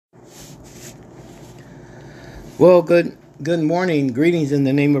Well, good morning. Greetings in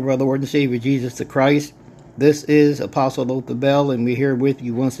the name of our Lord and Savior Jesus the Christ. This is Apostle Lothar Bell, and we're here with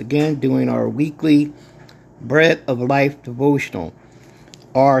you once again doing our weekly Bread of Life devotional.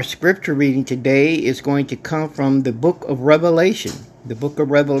 Our scripture reading today is going to come from the book of Revelation. The book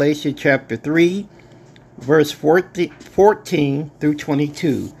of Revelation, chapter 3, verse 14 through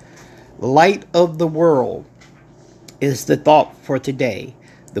 22. Light of the world is the thought for today.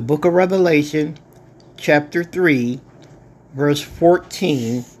 The book of Revelation, chapter 3, verse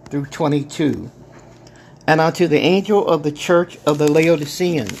 14 through 22. And unto the angel of the church of the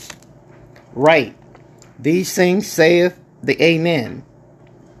Laodiceans write, these things saith the Amen,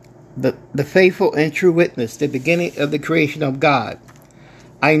 the faithful and true witness, the beginning of the creation of God.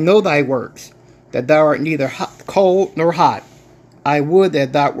 I know thy works, that thou art neither cold nor hot. I would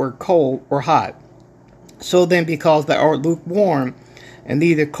that thou wert cold or hot. So then, because thou art lukewarm, and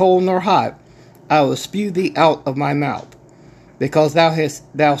neither cold nor hot, I will spew thee out of my mouth. Because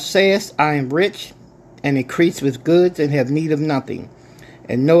thou sayest, I am rich, and increase with goods, and have need of nothing,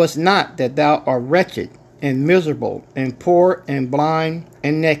 and knowest not that thou art wretched, and miserable, and poor, and blind,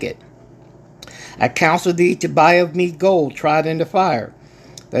 and naked. I counsel thee to buy of me gold tried in the fire,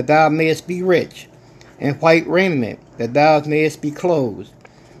 that thou mayest be rich, and white raiment, that thou mayest be clothed,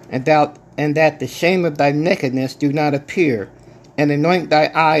 and that the shame of thy nakedness do not appear, and anoint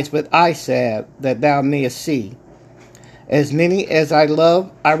thy eyes with eye salve, that thou mayest see. As many as I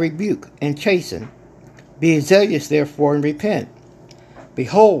love, I rebuke and chasten. Be zealous therefore, and repent.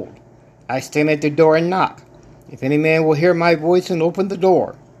 Behold, I stand at the door and knock. If any man will hear my voice and open the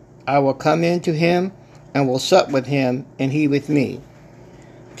door, I will come in to him, and will sup with him, and he with me.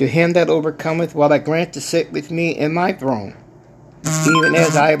 To him that overcometh will I grant to sit with me in my throne, even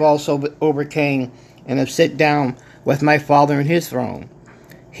as I have also overcame, and have sit down with my Father in his throne.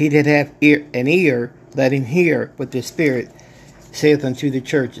 He that hath an ear, let him hear what the Spirit saith unto the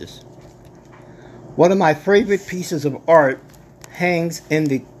churches. One of my favorite pieces of art hangs in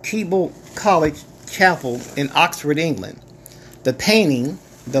the Keble College Chapel in Oxford, England. The painting,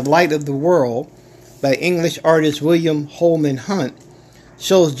 The Light of the World, by English artist William Holman Hunt,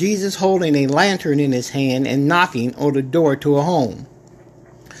 shows Jesus holding a lantern in his hand and knocking on the door to a home.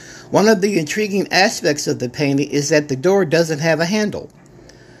 One of the intriguing aspects of the painting is that the door doesn't have a handle.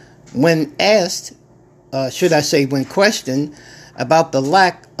 When asked, when questioned about the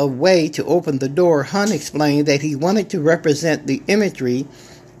lack of way to open the door, Hunt explained that he wanted to represent the imagery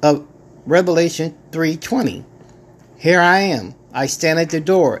of Revelation 3:20. Here I am, I stand at the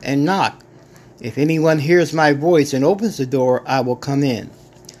door and knock. If anyone hears my voice and opens the door, I will come in.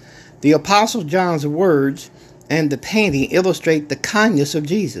 The Apostle John's words and the painting illustrate the kindness of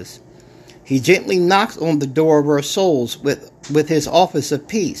Jesus. He gently knocks on the door of our souls with his office of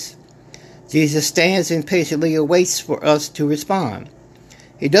peace. Jesus stands and patiently awaits for us to respond.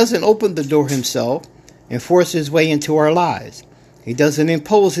 He doesn't open the door himself and force his way into our lives. He doesn't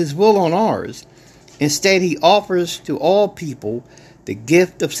impose his will on ours. Instead, he offers to all people the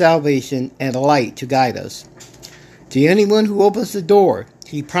gift of salvation and a light to guide us. To anyone who opens the door,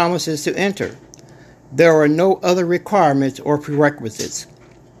 he promises to enter. There are no other requirements or prerequisites.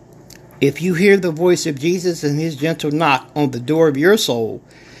 If you hear the voice of Jesus and his gentle knock on the door of your soul,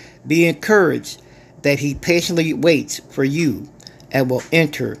 be encouraged that he patiently waits for you and will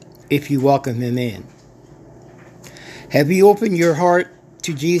enter if you welcome him in. Have you opened your heart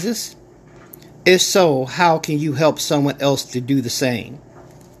to Jesus? If so, how can you help someone else to do the same?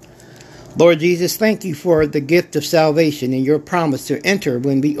 Lord Jesus, thank you for the gift of salvation and your promise to enter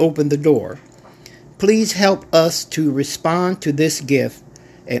when we open the door. Please help us to respond to this gift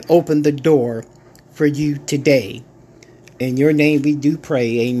and open the door for you today. In your name we do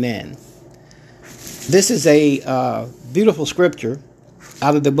pray, amen. This is a beautiful scripture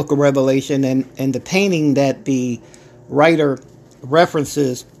out of the book of Revelation, and the painting that the writer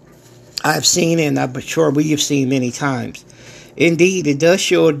references I've seen, and I'm sure we have seen many times. Indeed, it does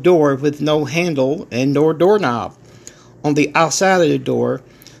show a door with no handle and no doorknob on the outside of the door,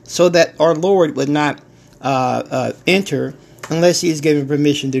 so that our Lord would not enter unless he is given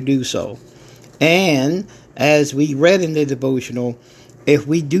permission to do so. And as we read in the devotional, if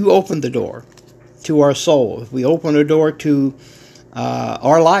we do open the door to our soul, if we open the door to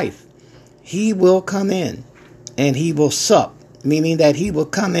our life, he will come in and he will sup, meaning that he will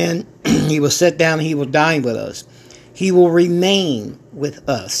come in, he will sit down, he will dine with us. He will remain with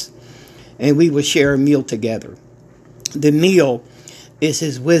us, and we will share a meal together. The meal is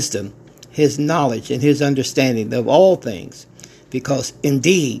his wisdom, his knowledge, and his understanding of all things, because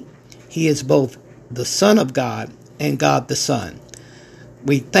indeed he is both the Son of God and God the Son.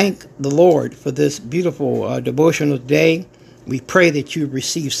 We thank the Lord for this beautiful devotional day. We pray that you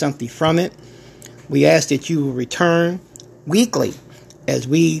receive something from it. We ask that you will return weekly as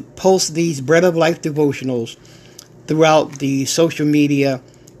we post these Bread of Life devotionals throughout the social media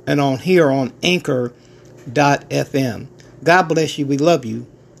and on here on Anchor.fm. God bless you. We love you.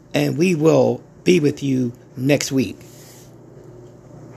 And we will be with you next week.